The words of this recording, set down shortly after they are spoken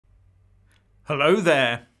Hello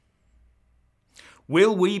there.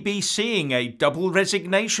 Will we be seeing a double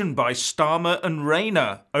resignation by Starmer and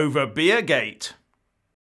Rayner over Beergate?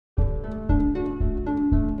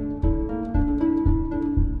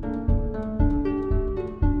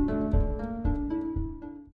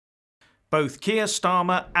 Both Keir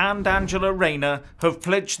Starmer and Angela Rayner have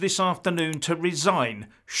pledged this afternoon to resign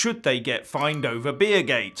should they get fined over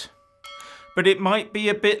Beergate. But it might be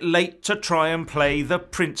a bit late to try and play the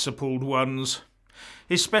principled ones,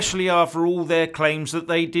 especially after all their claims that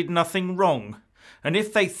they did nothing wrong. And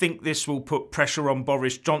if they think this will put pressure on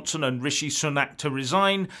Boris Johnson and Rishi Sunak to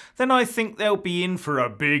resign, then I think they'll be in for a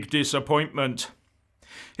big disappointment.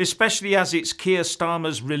 Especially as it's Keir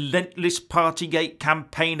Starmer's relentless Partygate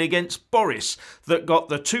campaign against Boris that got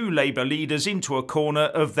the two Labour leaders into a corner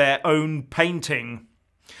of their own painting,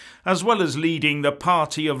 as well as leading the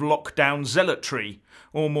party of lockdown zealotry,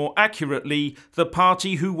 or more accurately, the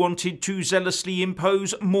party who wanted to zealously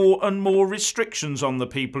impose more and more restrictions on the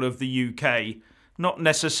people of the UK. Not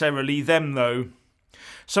necessarily them though.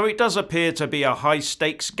 So it does appear to be a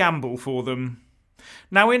high-stakes gamble for them.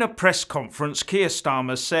 Now, in a press conference, Keir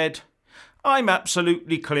Starmer said, "I'm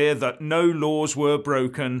absolutely clear that no laws were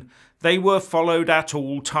broken. They were followed at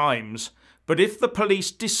all times. But if the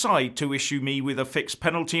police decide to issue me with a fixed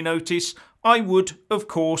penalty notice, I would, of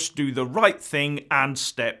course, do the right thing and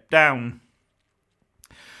step down."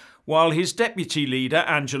 While his deputy leader,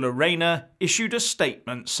 Angela Rayner, issued a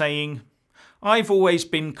statement saying, "I've always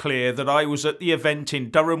been clear that I was at the event in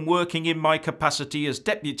Durham working in my capacity as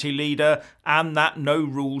deputy leader and that no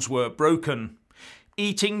rules were broken.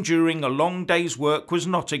 Eating during a long day's work was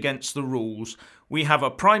not against the rules. We have a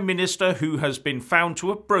Prime Minister who has been found to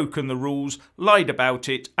have broken the rules, lied about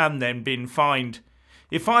it and then been fined.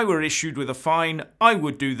 If I were issued with a fine, I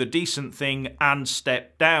would do the decent thing and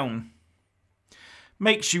step down."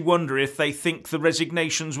 Makes you wonder if they think the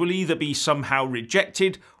resignations will either be somehow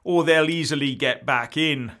rejected or they'll easily get back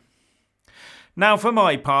in. Now, for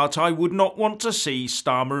my part, I would not want to see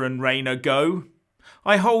Starmer and Rayner go.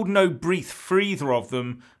 I hold no breath for either of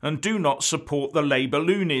them and do not support the Labour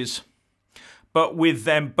loonies. But with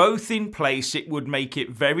them both in place, it would make it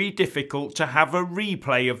very difficult to have a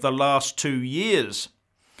replay of the last 2 years.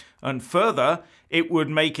 And further, it would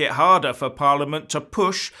make it harder for Parliament to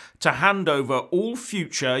push to hand over all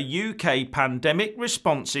future UK pandemic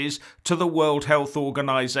responses to the World Health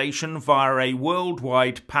Organization via a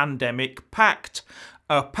worldwide pandemic pact,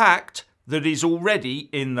 a pact that is already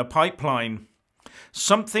in the pipeline.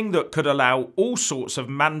 Something that could allow all sorts of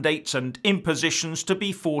mandates and impositions to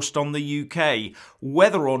be forced on the UK,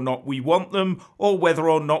 whether or not we want them or whether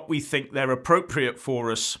or not we think they're appropriate for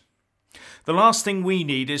us. The last thing we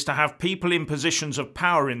need is to have people in positions of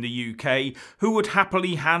power in the UK who would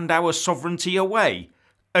happily hand our sovereignty away,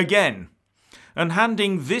 again. And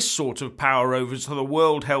handing this sort of power over to the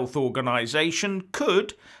World Health Organization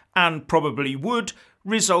could, and probably would,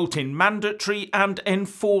 result in mandatory and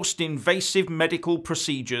enforced invasive medical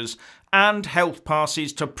procedures and health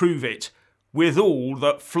passes to prove it, with all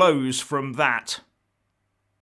that flows from that.